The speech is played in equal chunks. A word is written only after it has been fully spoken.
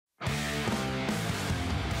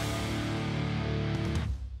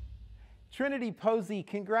Trinity Posey,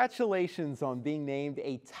 congratulations on being named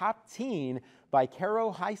a top teen by Cairo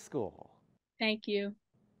High School. Thank you.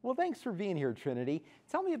 Well, thanks for being here, Trinity.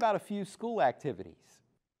 Tell me about a few school activities.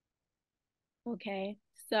 Okay,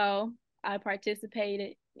 so I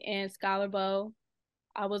participated in Scholar Bowl.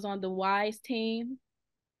 I was on the WISE team.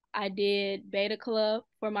 I did Beta Club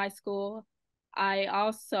for my school. I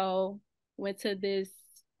also went to this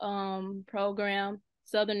program,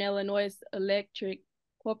 Southern Illinois Electric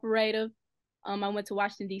Cooperative. I went to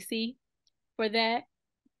Washington, D.C. for that,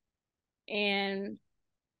 and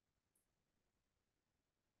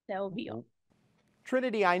that will be all.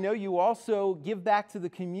 Trinity, I know you also give back to the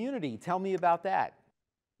community. Tell me about that.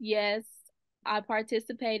 Yes, I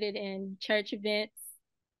participated in church events,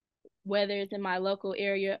 whether it's in my local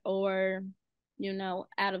area or,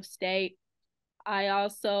 out of state. I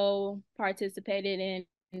also participated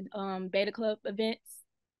in Beta Club events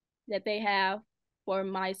that they have for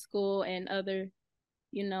my school and other,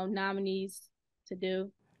 nominees to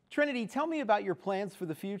do. Trinity, tell me about your plans for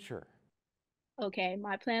the future. Okay,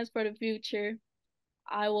 my plans for the future.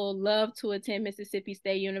 I will love to attend Mississippi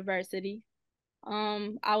State University.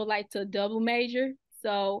 I would like to double major,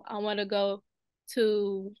 so I want to go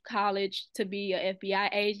to college to be a FBI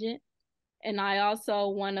agent, and I also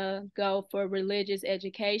want to go for religious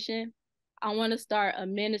education. I want to start a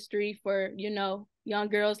ministry for, young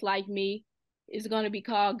girls like me. It's going to be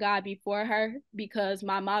called God Before Her, because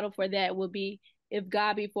my motto for that will be, if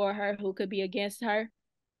God before her, who could be against her?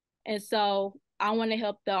 And so I want to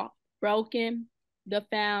help the broken, the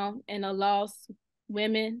found, and the lost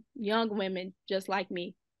women, young women just like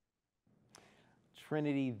me.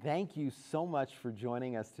 Trinity, thank you so much for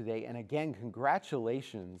joining us today. And again,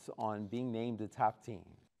 congratulations on being named a top teen.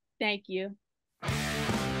 Thank you.